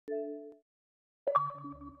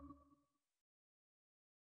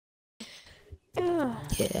Yeah,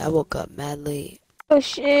 I woke up mad late. Oh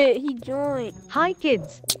shit, he joined. Hi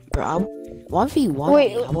kids. Bro, I 1v1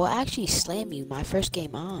 Wait, me. I will actually slam you my first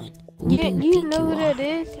game on. Who do you you you think know you who are? that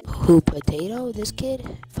is? Who, Potato? This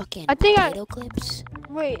kid? Fucking I think I Patoclips?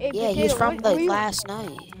 wait. Hey, Yeah, he's Potato, from were like you? last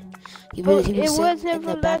night. He Oh, was it was sitting him in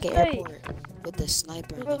the from back last of night. airport with the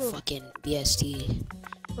sniper and the Bro, fucking BST.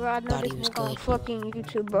 bro, I know Thought this he was nigga on good. fucking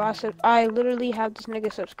YouTube, bro. I literally have this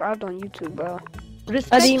nigga subscribed on YouTube, bro. I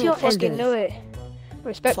Respect didn't even your fucking know elders. it.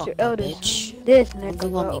 Respect Fuck your no, elders. bitch. This Don't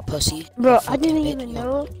nigga, go on me, bro. pussy. Bro, You I fucking didn't bitch. even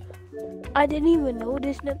know. I didn't even know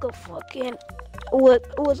this nigga fucking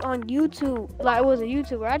was on YouTube. Like, it was a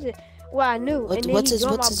YouTuber. I knew. And then What's he his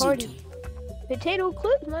joined my party. YouTube?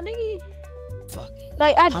 Patoclipz, my nigga. Fuck.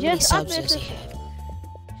 Like, How many subs does he have?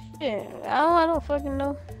 Yeah, I don't fucking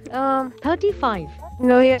know. 35.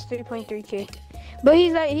 No, he has 3.3K. But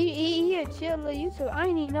he's like, he a chill little YouTuber. I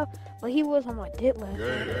didn't even know. But he was on my dick last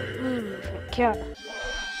night. Cap.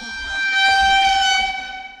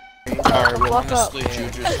 Alright, well, Walk I'm gonna up. sleep you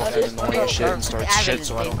just and annoying shit and start shit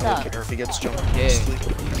so I don't really care if he gets jumped. Yeah,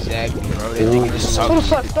 exactly, bro. They think it's Who the sucky.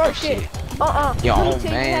 fuck start shit? Your Let me own tell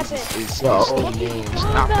you man what happened. is Your not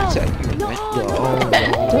own protect you, man. Your own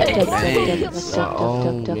man.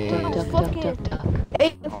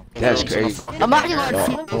 Hey, That's crazy. I'm not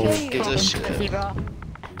gonna Give this shit.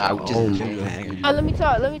 I would just let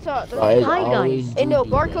me talk. Hi guys. And no,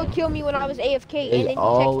 Barco killed me when I was AFK, and then he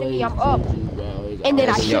texted me, I'm up. And then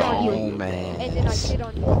I That's shit your on you. own man. And then I shit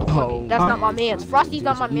on you. That's not my man. Frosty's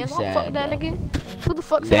not my man. Fuck that nigga. Who the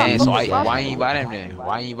fuck said I Damn, so fuck with why Frosty? you invite him then?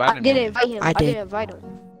 Why you invite I him didn't then? invite him. I I did. didn't invite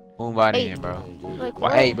him. Who invited Hey. him, bro? Like, Why,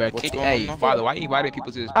 what? hey, bro, What's kid, going hey, on? father, why you inviting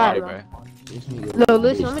people to this party, bro? No,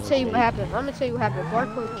 listen, I'm gonna tell you what happened.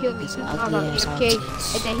 Barco killed me since I was on AFK,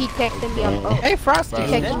 and then he texted me, I'm up. Hey Frosty, Bro.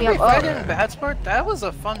 didn't we fight in Bad Sport? That was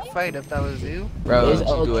a fun fight if that was you. Bro, It's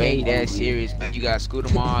you okay, ain't that serious, man. You got school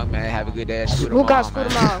tomorrow, man. Have a good day at school Who got tomorrow, school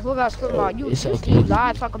man. tomorrow? Who got school tomorrow? You It's 16. okay.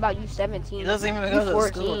 I talk about you 17. He doesn't even You go to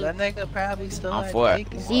 14. school. That nigga probably still I'm at for it.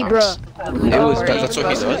 Vegas. Zebra. It was that's what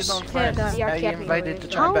he does. He's on friends. Now you invited to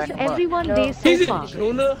try How's back him up. everyone day so far?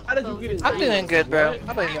 I'm doing good, bro.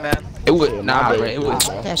 How about you, man? It was, nah, bro, it was.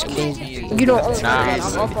 That's crazy. You don't own Nah, me.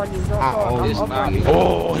 I'm up on you. Don't talk. It's I'm up not. on you.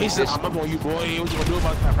 Oh, he said, I'm up on you, boy. What you gonna do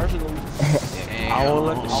about that person? I won't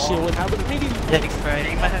let the shit what happened to me. Thanks, bro.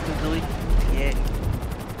 You might have to delete.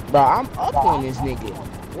 Yeah. Bro, I'm up on this nigga.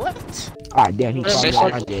 What? Ah, damn, he This, called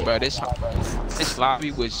me out there. bro, this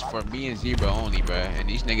lobby was for me and Zebra only, bro. And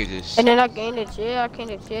these niggas just. And then I gained a chair. I came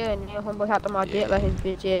to chair, and then homeboy hopped on my dick like his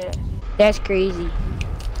bitch. Yeah. That's crazy.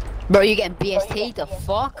 Bro, you getting BST? The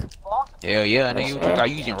fuck? Hell yeah, nigga. You got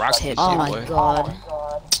using rocket and shit, Oh my boy. god.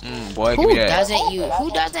 Boy, give me that. Who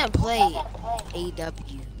doesn't play AW?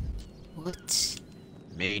 What?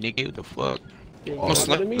 Me, nigga, what the fuck? I'm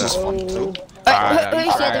sleeping. That's fun too. Who said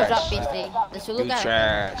there's trash. not BST? Let's You look at it.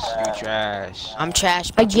 trash. You trash. I'm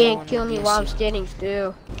trash. But you Again, don't kill me wanna while I'm BST. standing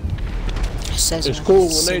still. Says It's when cool I'm when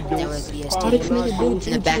they sitting do there it. with Oh, this nigga BST. do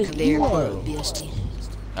In the back of the airport you with BST.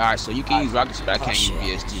 Alright, so you can use rockets, but I can't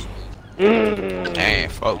use BSD. Damn,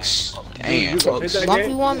 folks. Damn, folks.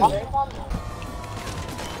 1v1 me.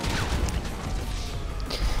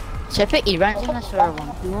 Should I pick Evangelist or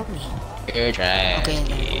 1v1 me? You're trash. Okay,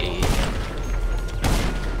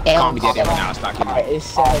 then. Call me daddy right now. Stop Alright, kidding.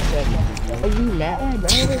 it's 7-7. Are you mad, bro?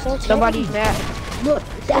 It's okay. Somebody's mad. Look,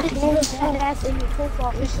 that is your sad ass in your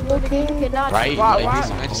profile. It's okay. You cannot. Right? Why? Like, this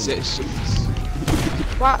man said shit.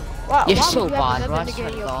 Why You're would so you have bad, another bro, I nigga swear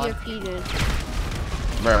in to your God. PFP then?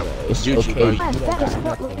 Bro, it's Juju, okay. bro. I'm fat as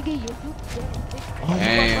fuck, little nigga.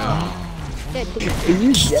 Damn. Are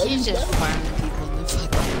you jealous? He's just farming people in the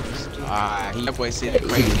fucking. Ah, that boy said it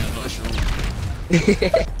crazy on the mushroom.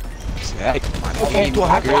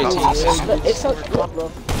 It's okay,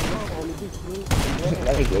 bro.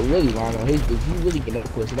 That nigga really lying on his bitch. You really get up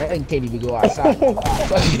pussy. That nigga can't even go outside.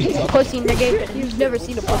 Pussy nigga. You've never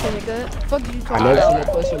seen a pussy nigga. Fuck you I talking never about? seen a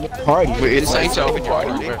pussy in the party. Wait, it's This ain't like your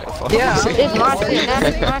party, bro. Yeah. It's my shit now.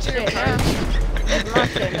 It's my shit now. It's my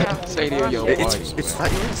shit now. Say it in your it's party.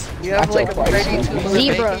 not yours. You have like a That's your ready to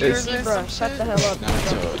Zebra, Vegas. zebra, shut the hell up. Not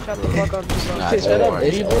Zebra. your- Shut the fuck up, zebra. Not your party.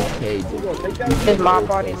 It's okay, dude. It's my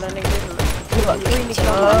party, my nigga. Look, 3 niggas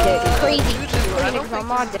on my dick. Crazy. 3 niggas on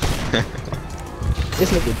my dick. This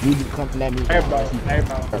nigga Juju coming at me. Everybody.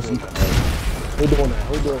 Who doing that?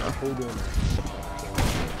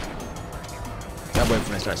 That boy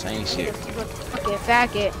finna start saying shit. Fucking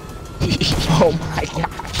faggot. Oh my god.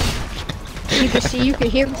 You can see, you can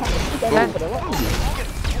hear me. That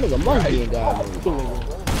nigga must be in God mode.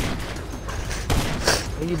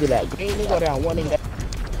 When you do that green, you go down one nigga.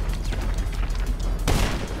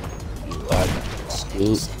 You are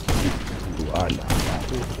stupid. Oh, no.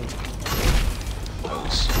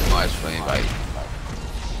 Much playing like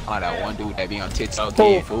that one dude that be on TikTok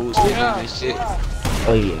getting food and shit.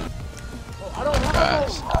 Oh yeah.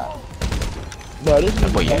 Gosh. Bro, this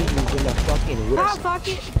is boy, in the fucking How wrist.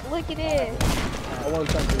 fucking look at it.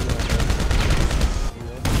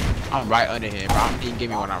 I'm right under him, bro. He can give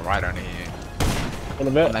me when I'm right under him. In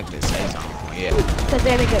the back. I'm like to say something. Yeah. Cause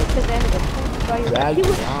that nigga. Drag He it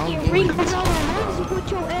was down, getting get ring it. around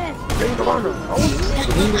with your ass.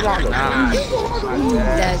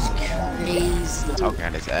 That's crazy. Talking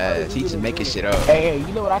on his ass. He just making shit up. Hey,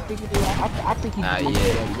 you know what I think it is? I think he's Nah, doing yeah.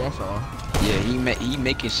 it, that's all. Yeah, he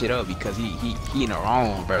making shit up because he in the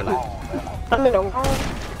wrong, bro. Like, I'm in the wrong.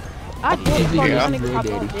 I He's just fucking a nigga my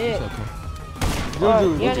phone daddy. dead. It's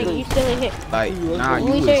okay. Yeah, nigga, you still in here. like, nah, you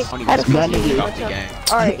We was say- funny had as a fuck fucking off the game.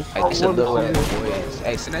 Alright. Like, it's a little ass boys.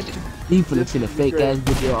 Hey, send that shit. He finna send a fake ass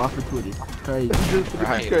video off of Twitter. Crazy.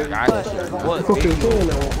 Right, like,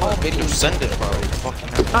 what video send it, bro?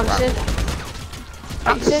 Fucking I'm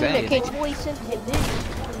right. sending it. K-Boy sent it,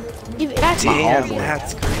 bitch. That's my Damn, homeboy.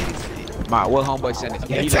 That's crazy. My what homeboy sent it?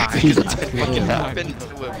 He He's lying. Fucking happened to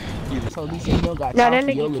him. So he said he don't got Nah, time that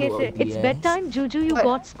for your nigga little kiss it. ugly It's ass. bedtime, Juju. You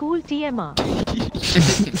got school TMR.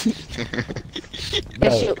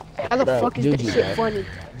 That shit. How the Bro, fuck is that Juju, shit bro. funny?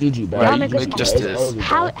 Juju, bro. Y'all You niggas look just it's this. over,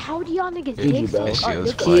 bro. How do y'all niggas Juju, dick bro. suck? That shit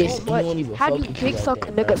was Nigga funny. so He much? won't even How do fuck you with dick you suck like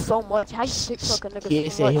a that, nigga bro. so much? How you dick suck a nigga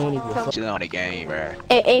Kid so said he much? won't even fuck. Chill on the game, bro.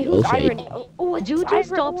 Hey, who's Okay. Iron? Oh, it's Juju, Iron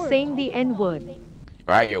stop Orb. saying the N-word.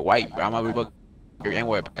 Right, you're white, bro. I'm gonna revoke your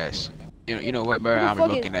N-word pass. You know what, bro? Who the I'm fuck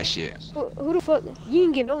revoking is- that shit. Who the fuck? You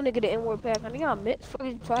didn't give no nigga the N-word pass. I think I meant fuck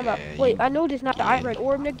you talking about. Yeah, Wait, you- I know this not the Iron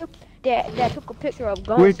Orb nigga that took a picture of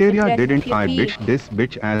guns. Wait area that didn't I PMP. ditch this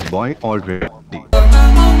bitch as boy already?